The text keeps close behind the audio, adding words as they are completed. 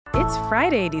It's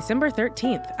Friday, December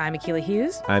 13th. I'm Akilah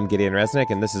Hughes. I'm Gideon Resnick,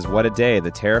 and this is What a Day,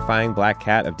 the terrifying black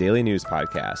cat of daily news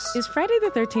podcasts. Is Friday the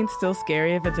 13th still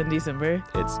scary if it's in December?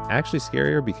 It's actually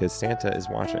scarier because Santa is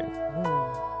watching.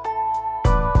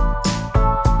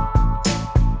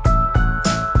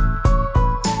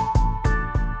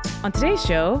 On today's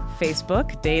show,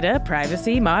 Facebook, data,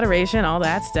 privacy, moderation, all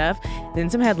that stuff, then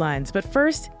some headlines. But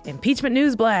first, impeachment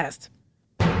news blast.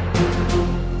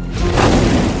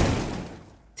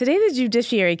 Today, the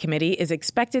Judiciary Committee is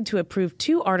expected to approve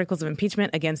 2 articles of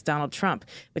impeachment against Donald Trump,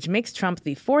 which makes Trump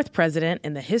the 4th president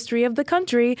in the history of the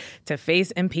country to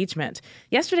face impeachment.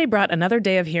 Yesterday brought another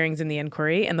day of hearings in the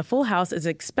inquiry, and the full House is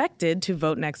expected to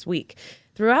vote next week.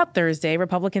 Throughout Thursday,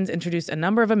 Republicans introduced a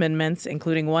number of amendments,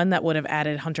 including one that would have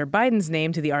added Hunter Biden's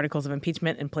name to the articles of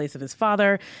impeachment in place of his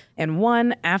father, and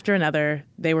one after another,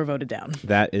 they were voted down.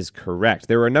 That is correct.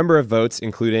 There were a number of votes,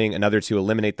 including another to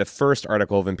eliminate the first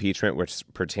article of impeachment, which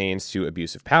pertains to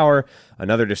abuse of power,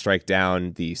 another to strike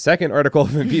down the second article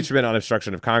of impeachment on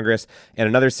obstruction of Congress, and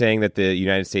another saying that the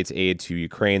United States aid to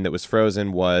Ukraine that was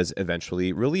frozen was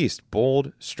eventually released.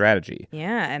 Bold strategy.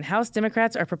 Yeah, and House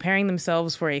Democrats are preparing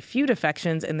themselves for a few defections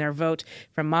in their vote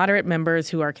from moderate members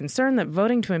who are concerned that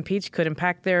voting to impeach could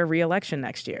impact their re-election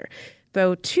next year.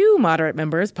 Though 2 moderate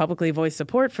members publicly voiced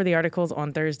support for the articles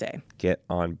on Thursday. Get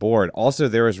on board. Also,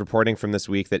 there was reporting from this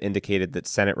week that indicated that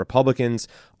Senate Republicans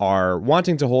are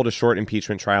wanting to hold a short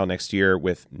impeachment trial next year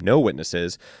with no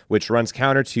witnesses, which runs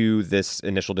counter to this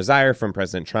initial desire from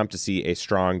President Trump to see a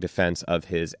strong defense of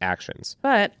his actions.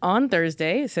 But on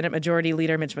Thursday, Senate Majority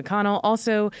Leader Mitch McConnell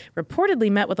also reportedly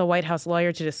met with a White House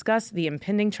lawyer to discuss the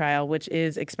impending trial, which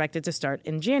is expected to start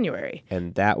in January.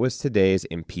 And that was today's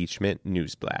impeachment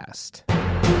news blast.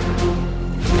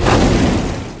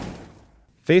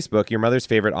 Facebook, your mother's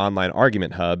favorite online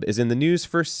argument hub, is in the news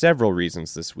for several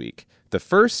reasons this week. The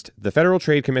first, the Federal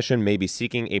Trade Commission may be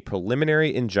seeking a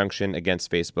preliminary injunction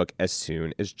against Facebook as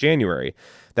soon as January.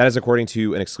 That is according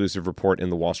to an exclusive report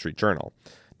in the Wall Street Journal.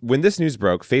 When this news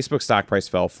broke, Facebook's stock price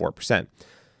fell 4%.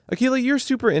 Akilah, you're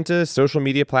super into social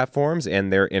media platforms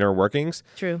and their inner workings.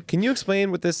 True. Can you explain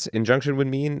what this injunction would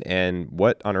mean and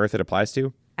what on earth it applies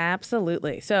to?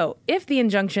 Absolutely. So if the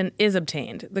injunction is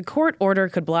obtained, the court order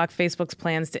could block Facebook's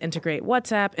plans to integrate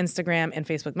WhatsApp, Instagram, and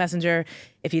Facebook Messenger.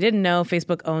 If you didn't know,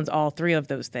 Facebook owns all 3 of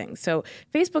those things. So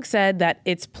Facebook said that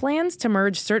its plans to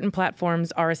merge certain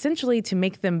platforms are essentially to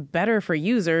make them better for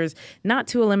users, not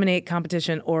to eliminate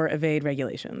competition or evade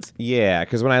regulations. Yeah,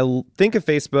 because when I think of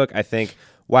Facebook, I think,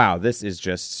 wow, this is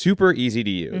just super easy to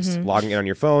use. Logging in on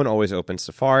your phone always opens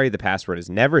Safari. The password is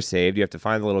never saved. You have to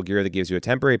find the little gear that gives you a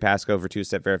temporary passcode for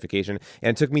 2-step verification.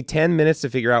 And it took me 10 minutes to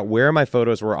figure out where my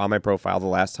photos were on my profile the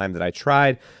last time that I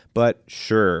tried. But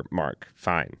sure, Mark,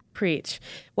 fine. Preach.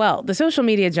 Well, the social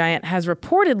media giant has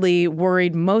reportedly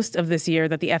worried most of this year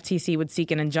that the FTC would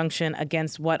seek an injunction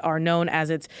against what are known as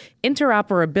its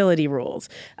interoperability rules.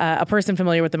 A person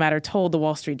familiar with the matter told the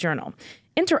Wall Street Journal.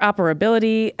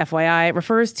 Interoperability, FYI,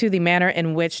 refers to the manner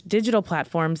in which digital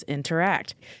platforms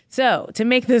interact. So, to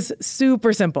make this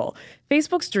super simple,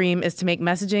 Facebook's dream is to make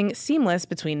messaging seamless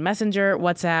between Messenger,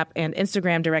 WhatsApp, and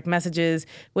Instagram direct messages,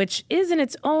 which is in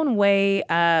its own way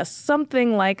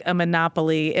something like a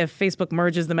monopoly if Facebook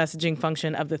merges the messaging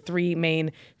function of the 3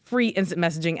 main free instant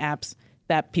messaging apps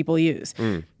that people use.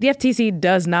 The FTC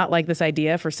does not like this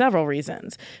idea for several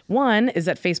reasons. One is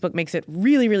that Facebook makes it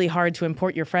really, really hard to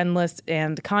import your friend list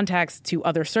and contacts to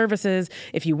other services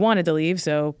if you wanted to leave,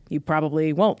 so you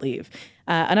probably won't leave.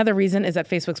 Another reason is that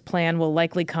Facebook's plan will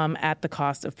likely come at the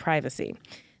cost of privacy.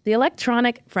 The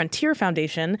Electronic Frontier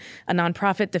Foundation, a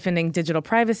nonprofit defending digital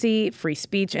privacy, free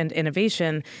speech, and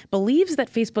innovation, believes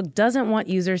that Facebook doesn't want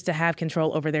users to have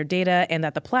control over their data and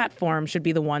that the platform should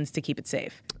be the ones to keep it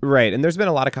safe. Right. And there's been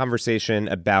a lot of conversation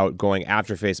about going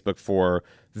after Facebook for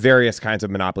various kinds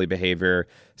of monopoly behavior.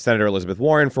 Senator Elizabeth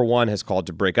Warren, for one, has called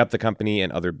to break up the company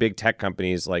and other big tech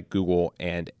companies like Google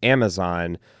and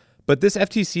Amazon. But this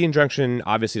FTC injunction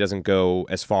obviously doesn't go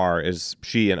as far as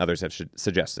she and others have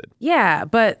suggested. Yeah,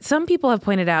 but some people have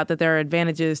pointed out that there are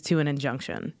advantages to an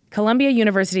injunction. Columbia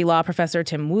University law professor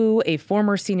Tim Wu, a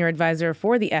former senior advisor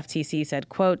for the FTC, said,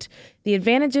 quote, "The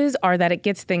advantages are that it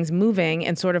gets things moving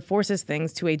and sort of forces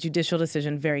things to a judicial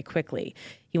decision very quickly."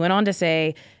 He went on to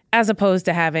say, as opposed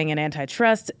to having an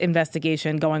antitrust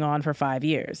investigation going on for 5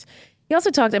 years. He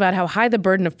also talked about how high the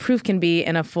burden of proof can be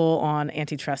in a full-on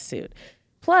antitrust suit.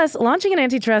 Plus, launching an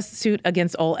antitrust suit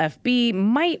against Ol FB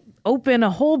might open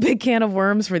a whole big can of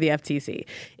worms for the FTC.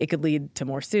 It could lead to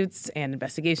more suits and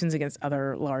investigations against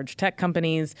other large tech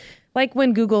companies. like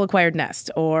when Google acquired Nest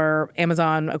or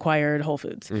Amazon acquired Whole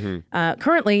Foods.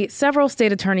 Currently, several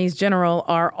state attorneys general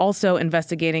are also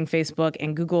investigating Facebook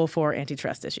and Google for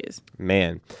antitrust issues.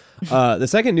 Man. The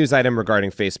second news item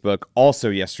regarding Facebook, also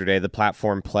yesterday, the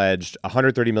platform pledged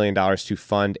 $130 million to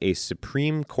fund a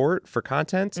Supreme Court for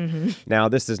content. Now,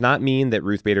 this does not mean that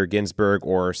Ruth Bader Ginsburg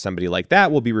or somebody like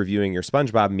that will be reviewing your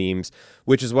SpongeBob memes,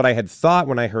 which is what I had thought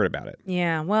when I heard about it.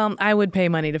 Yeah, well, I would pay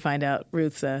money to find out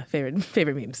Ruth's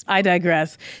favorite memes. I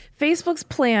digress. Facebook's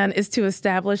plan is to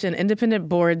establish an independent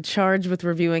board charged with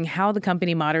reviewing how the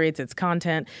company moderates its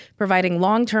content, providing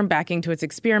long-term backing to its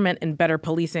experiment in better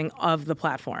policing of the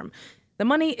platform. The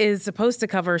money is supposed to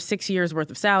cover 6 years' worth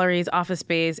of salaries, office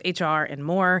space, HR, and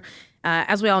more.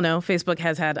 As we all know, Facebook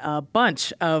has had a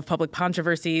bunch of public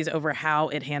controversies over how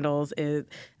it handles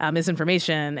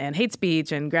misinformation and hate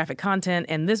speech and graphic content.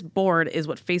 And this board is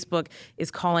what Facebook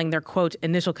is calling their, quote,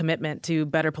 initial commitment to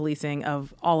better policing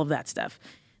of all of that stuff.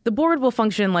 The board will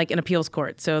function like an appeals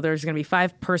court. So there's going to be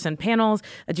 5-person panels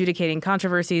adjudicating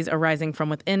controversies arising from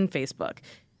within Facebook,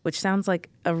 which sounds like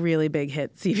a really big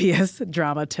hit CBS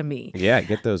drama to me. Yeah,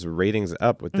 get those ratings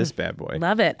up with this bad boy.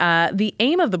 Love it. The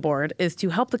aim of the board is to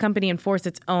help the company enforce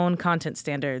its own content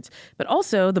standards, but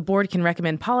also the board can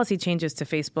recommend policy changes to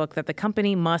Facebook that the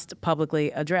company must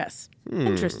publicly address.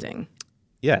 Interesting.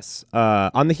 Yes.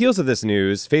 On the heels of this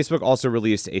news, Facebook also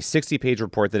released a 60-page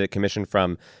report that it commissioned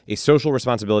from a social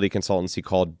responsibility consultancy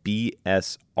called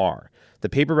BSR. The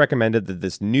paper recommended that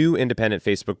this new independent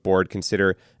Facebook board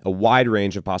consider a wide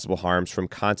range of possible harms from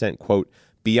content, quote,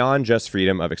 beyond just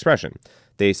freedom of expression.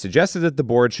 They suggested that the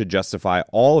board should justify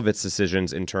all of its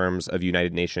decisions in terms of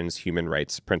United Nations human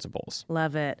rights principles.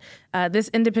 Love it. This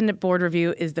independent board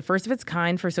review is the first of its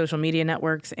kind for social media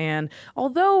networks. And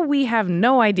although we have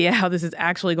no idea how this is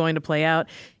actually going to play out,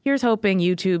 here's hoping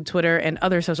YouTube, Twitter, and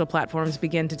other social platforms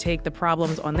begin to take the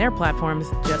problems on their platforms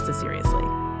just as seriously.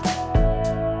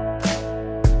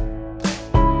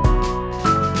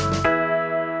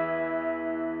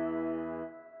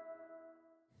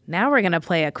 Now we're going to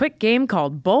play a quick game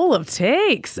called Bowl of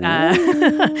Takes.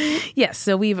 Yes,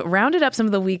 so we've rounded up some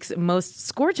of the week's most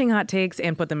scorching hot takes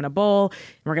and put them in a bowl.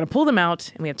 And we're going to pull them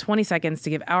out, and we have 20 seconds to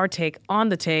give our take on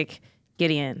the take.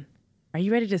 Gideon, are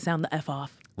you ready to sound the F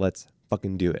off? Let's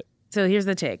fucking do it. So here's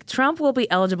the take. Trump will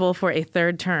be eligible for a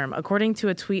third term. According to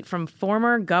a tweet from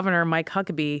former Governor Mike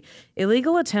Huckabee,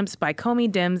 illegal attempts by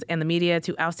Comey, Dems, and the media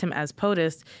to oust him as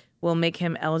POTUS will make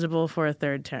him eligible for a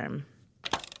third term.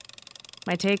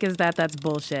 My take is that that's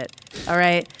bullshit. All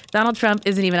right? Donald Trump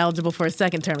isn't even eligible for a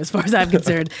second term as far as I'm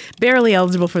concerned. Barely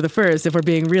eligible for the first, if we're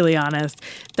being really honest.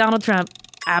 Donald Trump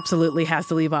absolutely has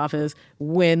to leave office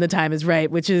when the time is right,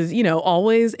 which is,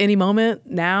 always, any moment,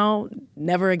 now,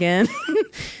 never again.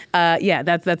 Yeah,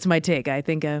 that's my take. I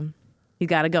think you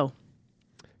got to go.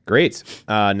 Great.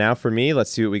 Now for me, let's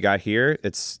see what we got here.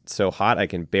 It's so hot, I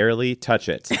can barely touch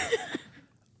it.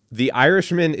 The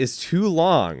Irishman is too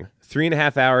long.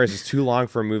 3.5 hours is too long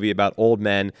for a movie about old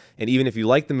men. And even if you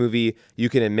like the movie, you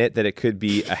can admit that it could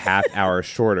be a half hour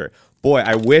shorter. Boy,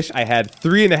 I wish I had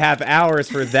 3.5 hours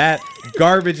for that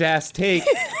garbage ass take.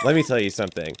 Let me tell you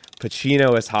something.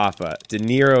 Pacino as Hoffa, De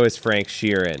Niro as Frank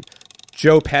Sheeran,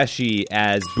 Joe Pesci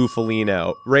as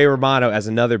Bufalino, Ray Romano as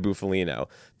another Bufalino.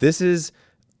 This is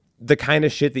the kind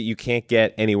of shit that you can't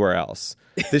get anywhere else.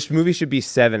 This movie should be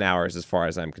 7 hours as far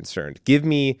as I'm concerned. Give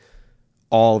me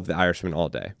all of The Irishman all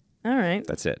day. All right.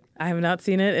 That's it. I have not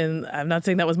seen it, and I'm not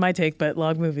saying that was my take, but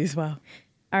log movies, wow.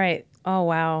 All right. Oh,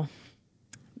 wow.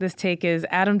 This take is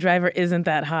Adam Driver isn't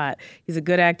that hot. He's a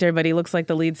good actor, but he looks like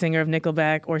the lead singer of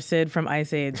Nickelback or Sid from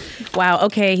Ice Age. Wow,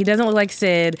 okay, he doesn't look like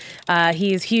Sid.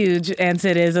 He is huge, and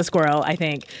Sid is a squirrel, I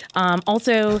think.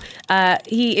 Also,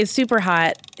 he is super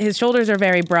hot. His shoulders are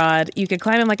very broad. You could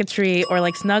climb him like a tree or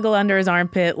like snuggle under his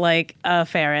armpit like a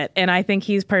ferret, and I think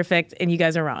he's perfect, and you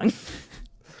guys are wrong.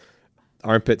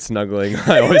 Armpit snuggling.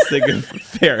 I always think of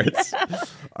ferrets.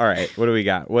 All right, what do we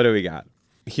got?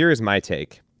 Here is my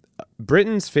take.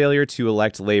 Britain's failure to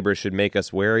elect Labour should make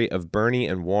us wary of Bernie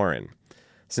and Warren.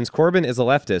 Since Corbyn is a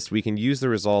leftist, we can use the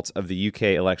results of the UK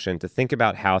election to think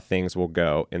about how things will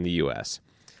go in the US.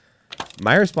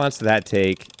 My response to that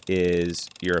take is,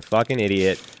 you're a fucking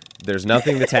idiot. There's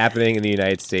nothing that's happening in the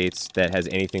United States that has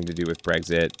anything to do with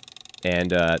Brexit.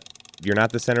 And you're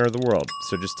not the center of the world.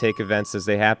 So just take events as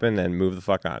they happen and move the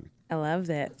fuck on. I love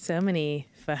that. So many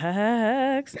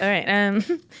fucks. All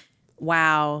right.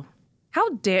 Wow. How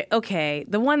dare... Okay,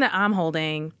 the one that I'm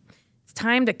holding, it's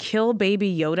time to kill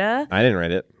Baby Yoda. I didn't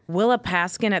write it. Willa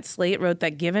Paskin at Slate wrote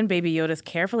that given Baby Yoda's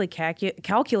carefully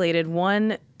calculated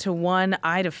 1-to-1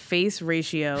 eye-to-face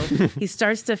ratio, he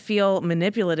starts to feel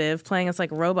manipulative, playing us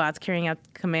like robots carrying out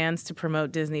commands to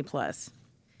promote Disney+.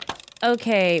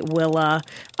 Okay, Willa.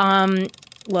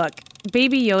 Look,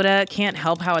 Baby Yoda can't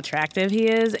help how attractive he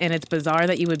is, and it's bizarre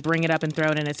that you would bring it up and throw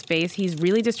it in his face. He's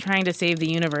really just trying to save the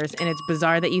universe, and it's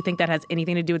bizarre that you think that has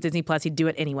anything to do with Disney+. He'd do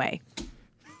it anyway.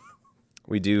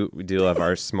 We do love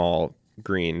our small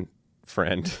green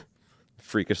friend,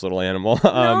 freakish little animal.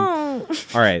 All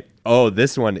right. Oh,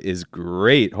 this one is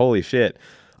great. Holy shit.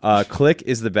 Click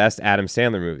is the best Adam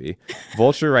Sandler movie.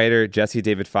 Vulture writer Jesse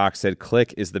David Fox said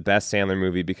Click is the best Sandler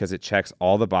movie because it checks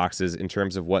all the boxes in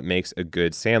terms of what makes a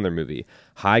good Sandler movie.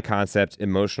 High concept,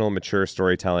 emotional, mature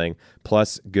storytelling,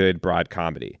 plus good broad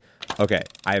comedy. Okay,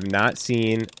 I have not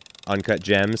seen Uncut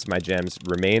Gems. My gems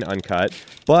remain uncut,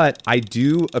 but I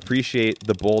do appreciate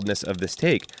the boldness of this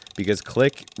take because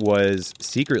Click was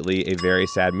secretly a very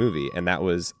sad movie, and that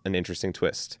was an interesting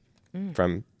twist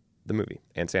from the movie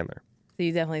and Sandler. So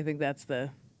you definitely think that's the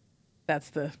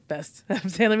best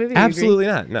Sandler movie? Absolutely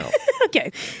not, no.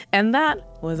 Okay, and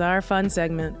that was our fun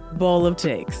segment, Bowl of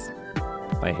Takes.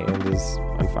 My hand is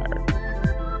on fire.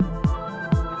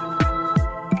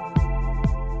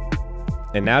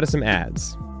 And now to some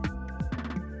ads.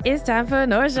 It's time for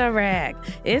Nordstrom Rack.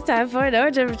 It's time for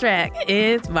Nordstrom Rack.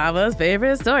 It's Mama's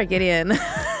favorite store. Get in.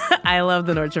 I love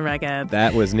the Nordstrom Rack ads.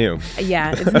 That was new.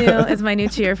 Yeah, it's new. It's my new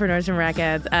cheer for Nordstrom Rack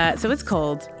ads. So it's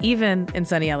cold, even in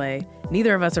sunny LA.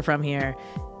 Neither of us are from here.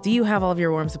 Do you have all of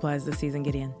your warm supplies this season,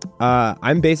 Gideon?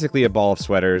 I'm basically a ball of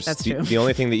sweaters. That's true. The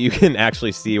only thing that you can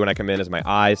actually see when I come in is my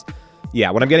eyes. Yeah,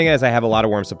 what I'm getting at is I have a lot of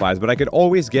warm supplies, but I could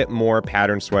always get more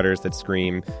patterned sweaters that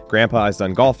scream, Grandpa is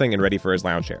done golfing and ready for his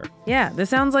lounge chair. Yeah, this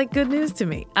sounds like good news to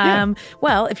me. Yeah.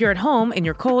 Well, if you're at home and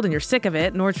you're cold and you're sick of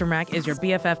it, Nordstrom Rack is your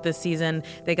BFF this season.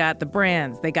 They got the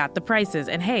brands, they got the prices,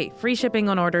 and hey, free shipping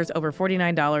on orders over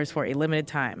 $49 for a limited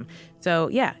time. So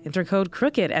yeah, enter code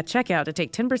CROOKED at checkout to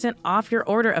take 10% off your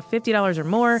order of $50 or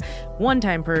more, one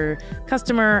time per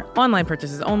customer, online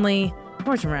purchases only.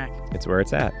 Nordstrom Rack. It's where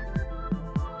it's at.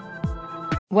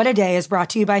 What a Day is brought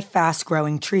to you by Fast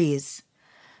Growing Trees.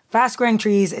 Fast Growing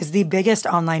Trees is the biggest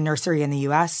online nursery in the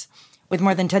U.S., with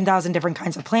more than 10,000 different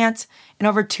kinds of plants and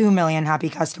over 2 million happy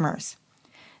customers.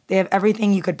 They have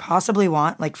everything you could possibly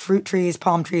want, like fruit trees,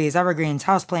 palm trees, evergreens,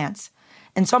 houseplants,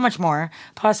 and so much more.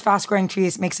 Plus, Fast Growing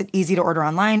Trees makes it easy to order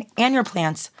online, and your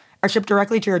plants are shipped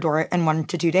directly to your door in 1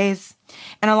 to 2 days.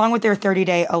 And along with their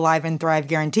 30-day Alive and Thrive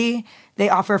guarantee, they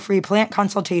offer free plant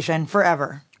consultation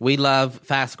forever. We love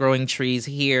Fast Growing Trees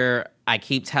here. I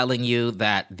keep telling you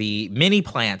that the mini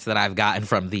plants that I've gotten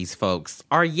from these folks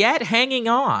are yet hanging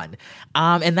on.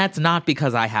 And that's not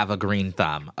because I have a green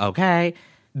thumb, okay?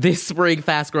 This spring,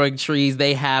 Fast Growing Trees,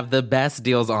 they have the best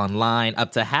deals online,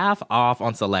 up to half off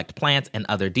on select plants and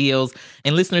other deals.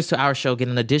 And listeners to our show get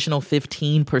an additional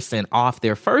 15% off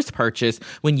their first purchase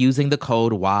when using the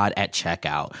code WAD at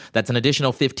checkout. That's an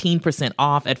additional 15%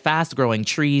 off at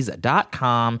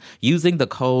fastgrowingtrees.com using the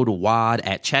code WAD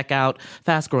at checkout.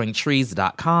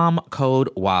 Fastgrowingtrees.com, code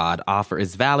WAD. Offer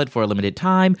is valid for a limited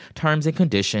time. Terms and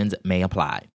conditions may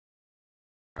apply.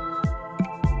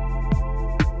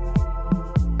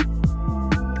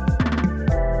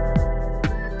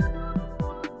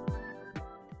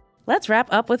 Let's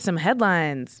wrap up with some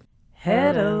headlines.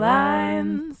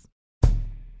 Headlines.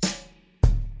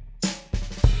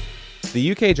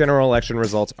 The UK general election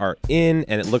results are in,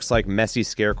 and it looks like messy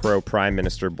scarecrow Prime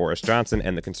Minister Boris Johnson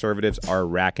and the Conservatives are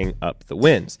racking up the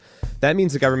wins. That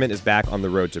means the government is back on the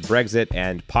road to Brexit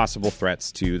and possible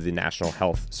threats to the National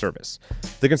Health Service.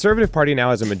 The Conservative Party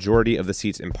now has a majority of the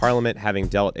seats in Parliament, having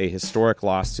dealt a historic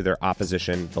loss to their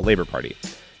opposition, the Labour Party.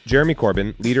 Jeremy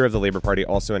Corbyn, leader of the Labour Party,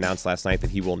 also announced last night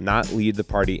that he will not lead the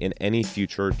party in any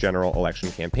future general election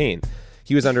campaign.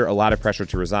 He was under a lot of pressure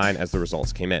to resign as the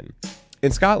results came in.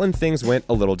 In Scotland, things went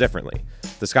a little differently.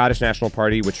 The Scottish National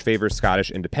Party, which favors Scottish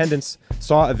independence,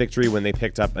 saw a victory when they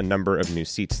picked up a number of new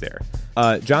seats there.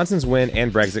 Johnson's win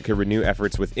and Brexit could renew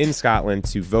efforts within Scotland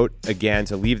to vote again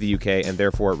to leave the UK and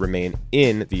therefore remain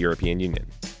in the European Union.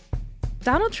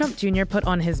 Donald Trump Jr. put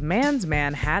on his man's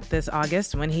man hat this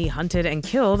August when he hunted and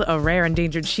killed a rare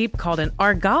endangered sheep called an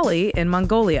argali in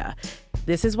Mongolia.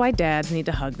 This is why dads need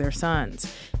to hug their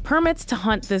sons. Permits to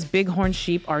hunt this bighorn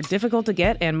sheep are difficult to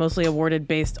get and mostly awarded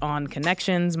based on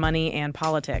connections, money, and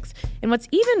politics. And what's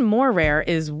even more rare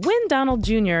is when Donald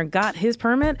Jr. got his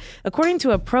permit, according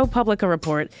to a ProPublica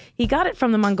report, he got it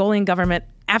from the Mongolian government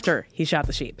after he shot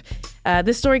the sheep.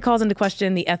 This story calls into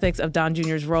question the ethics of Don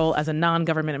Jr.'s role as a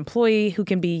non-government employee who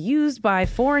can be used by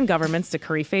foreign governments to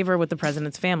curry favor with the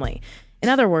president's family. In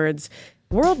other words,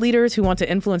 World leaders who want to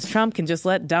influence Trump can just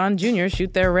let Don Jr.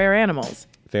 shoot their rare animals.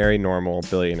 Very normal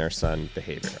billionaire son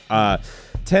behavior.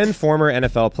 10 former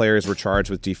NFL players were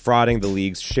charged with defrauding the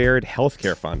league's shared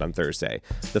healthcare fund on Thursday.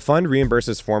 The fund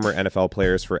reimburses former NFL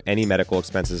players for any medical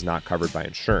expenses not covered by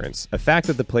insurance, a fact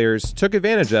that the players took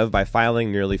advantage of by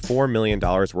filing nearly $4 million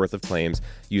worth of claims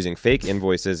using fake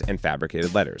invoices and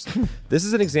fabricated letters. This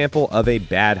is an example of a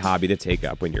bad hobby to take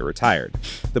up when you're retired.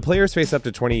 The players face up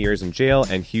to 20 years in jail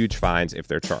and huge fines if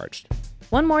they're charged.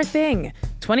 One more thing.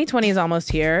 2020 is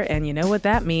almost here, and you know what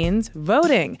that means?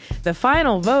 Voting. The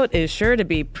final vote is sure to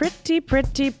be pretty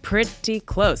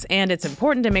close, and it's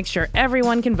important to make sure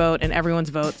everyone can vote and everyone's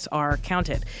votes are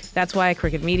counted. That's why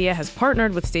Crooked Media has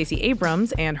partnered with Stacey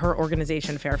Abrams and her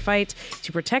organization Fair Fight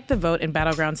to protect the vote in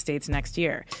battleground states next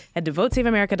year. Head to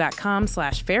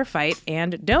votesaveamerica.com/fairfight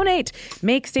and donate.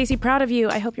 Make Stacey proud of you.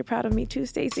 I hope you're proud of me too,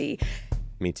 Stacey.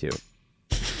 Me too.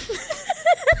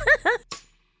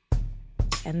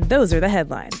 And those are the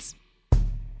headlines.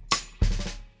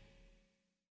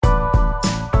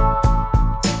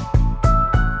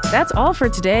 That's all for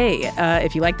today.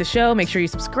 If you like the show, make sure you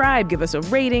subscribe, give us a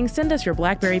rating, send us your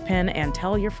BlackBerry pen, and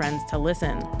tell your friends to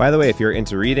listen. By the way, if you're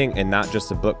into reading and not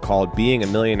just a book called Being a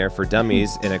Millionaire for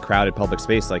Dummies in a crowded public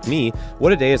space like me,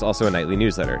 What a Day is also a nightly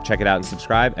newsletter. Check it out and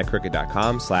subscribe at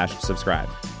crooked.com/subscribe.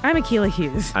 I'm Akilah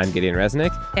Hughes. I'm Gideon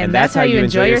Resnick. And that's how you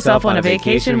enjoy yourself on a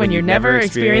vacation when you never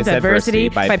experience adversity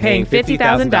by paying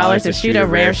 $50,000 to shoot a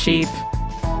rare sheep.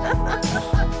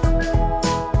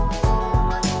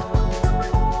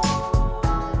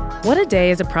 What a Day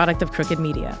is a product of Crooked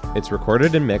Media. It's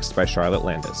recorded and mixed by Charlotte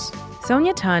Landis.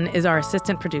 Sonia Tun is our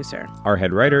assistant producer. Our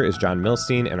head writer is John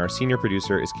Milstein, and our senior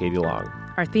producer is Katie Long.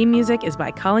 Our theme music is by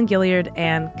Colin Gilliard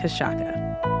and Kashaka.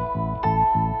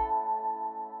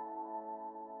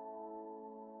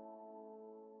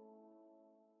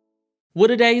 What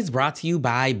a Day is brought to you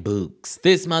by Bouqs.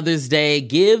 This Mother's Day,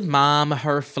 give mom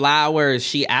her flowers.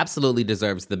 She absolutely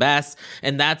deserves the best,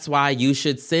 and that's why you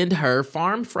should send her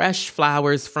farm fresh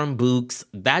flowers from Bouqs.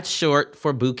 That's short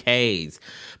for bouquets.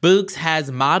 Bouqs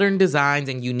has modern designs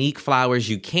and unique flowers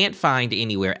you can't find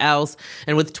anywhere else,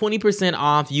 and with 20%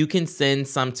 off, you can send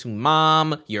some to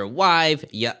mom, your wife,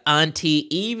 your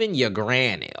auntie, even your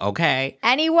granny, okay?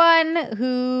 Anyone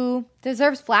who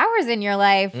deserves flowers in your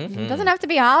life. It doesn't have to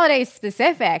be holiday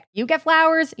specific. You get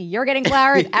flowers, you're getting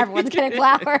flowers, everyone's getting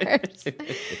flowers.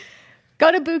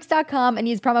 Go to Bouqs.com and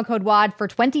use promo code WAD for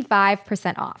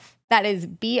 25% off. That is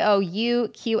BOUQS.com,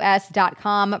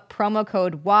 promo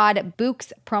code WAD,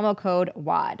 Bouqs, promo code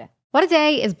WAD. What a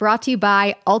Day is brought to you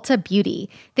by Ulta Beauty.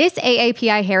 This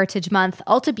AAPI Heritage Month,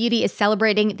 Ulta Beauty is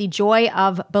celebrating the joy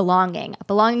of belonging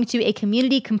to a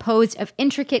community composed of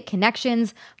intricate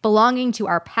connections, belonging to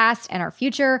our past and our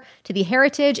future, to the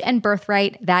heritage and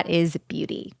birthright that is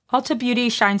beauty. Ulta Beauty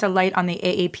shines a light on the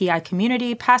AAPI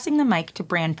community, passing the mic to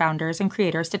brand founders and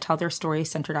creators to tell their stories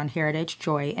centered on heritage,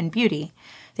 joy, and beauty.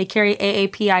 They carry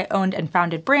AAPI-owned and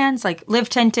founded brands like Live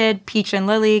Tinted, Peach &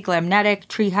 Lily, Glamnetic,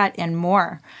 Tree Hut, and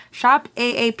more. Shop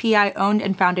AAPI-owned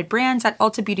and founded brands at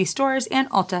Ulta Beauty stores and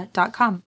Ulta.com.